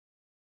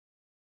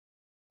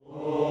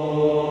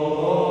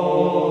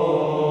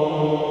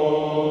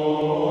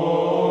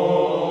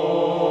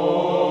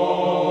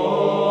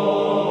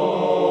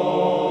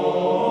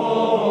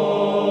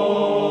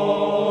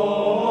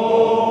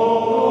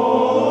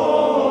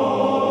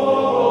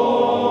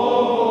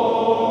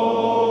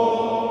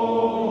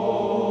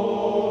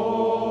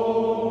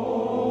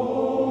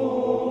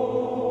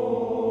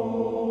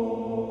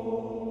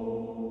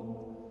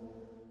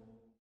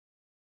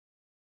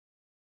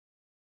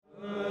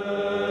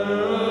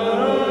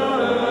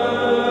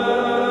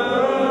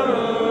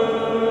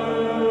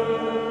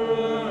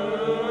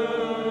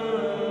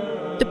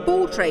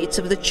portraits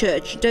of the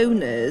church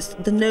donors,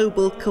 the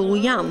noble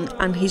Boyan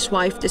and his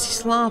wife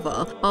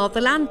Desislava, are the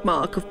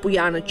landmark of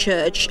Boyana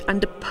Church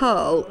and a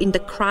pearl in the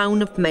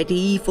crown of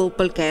medieval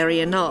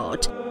Bulgarian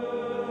art.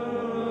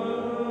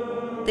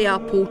 They are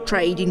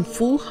portrayed in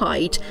full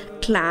height,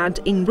 clad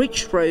in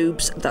rich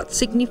robes that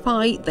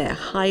signify their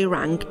high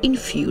rank in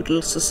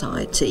feudal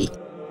society.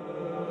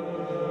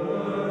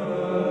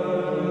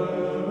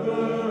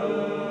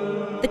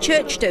 The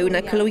church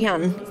donor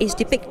Boyan is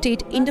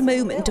depicted in the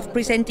moment of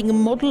presenting a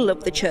model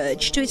of the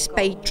church to its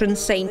patron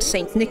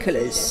Saint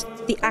Nicholas.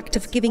 The act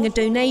of giving a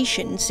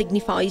donation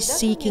signifies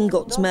seeking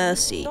God's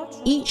mercy.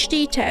 Each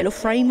detail or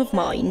frame of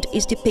mind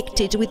is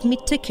depicted with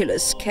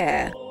meticulous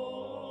care.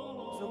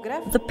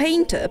 The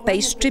painter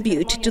pays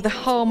tribute to the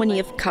harmony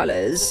of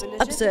colours.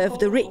 Observe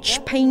the rich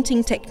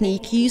painting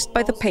technique used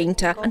by the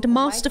painter and a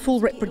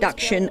masterful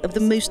reproduction of the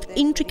most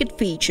intricate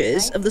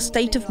features of the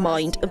state of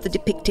mind of the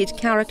depicted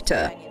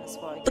character.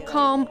 The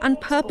calm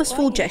and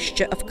purposeful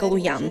gesture of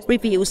Boyan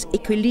reveals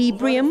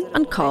equilibrium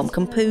and calm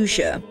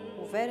composure.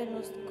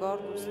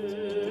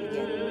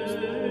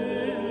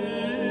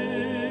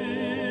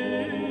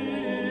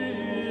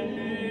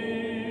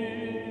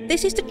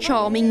 This is the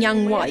charming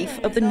young wife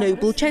of the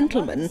noble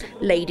gentleman,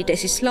 Lady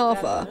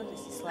Desislava.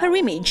 Her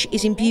image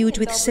is imbued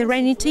with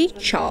serenity,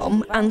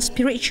 charm and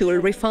spiritual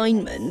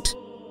refinement.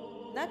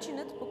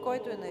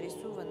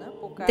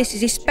 This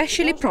is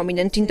especially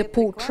prominent in the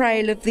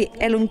portrayal of the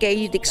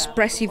elongated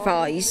expressive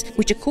eyes,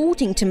 which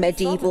according to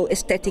medieval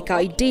aesthetic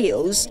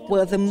ideals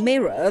were the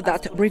mirror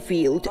that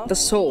revealed the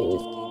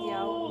soul.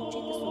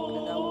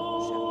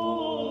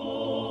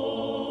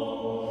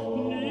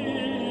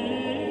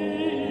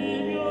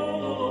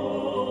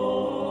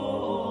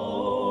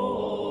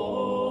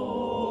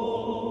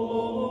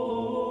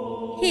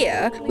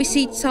 Here we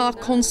see Tsar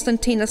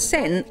Constantine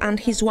Sen and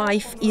his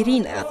wife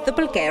Irina, the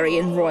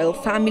Bulgarian royal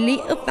family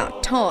of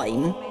that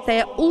time. They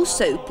are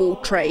also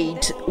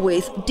portrayed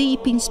with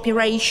deep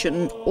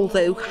inspiration,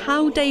 although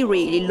how they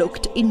really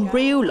looked in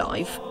real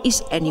life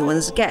is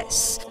anyone's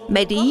guess.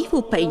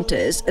 Medieval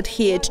painters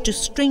adhered to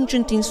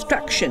stringent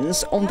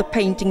instructions on the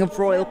painting of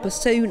royal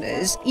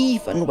personas,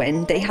 even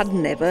when they had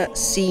never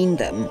seen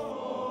them.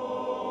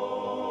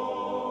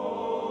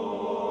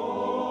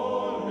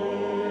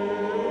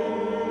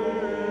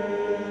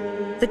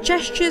 The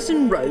gestures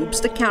and robes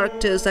the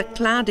characters are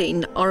clad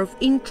in are of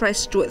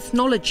interest to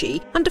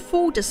ethnology and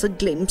afford us a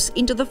glimpse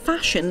into the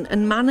fashion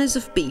and manners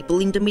of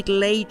people in the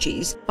Middle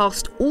Ages,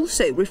 whilst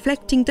also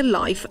reflecting the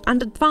life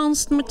and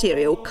advanced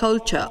material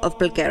culture of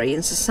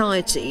Bulgarian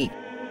society.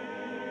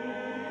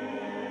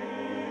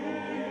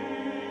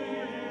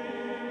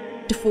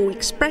 The four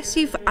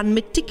expressive and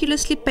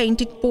meticulously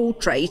painted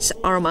portraits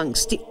are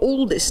amongst the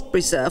oldest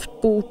preserved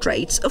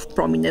portraits of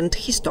prominent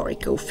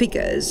historical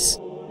figures.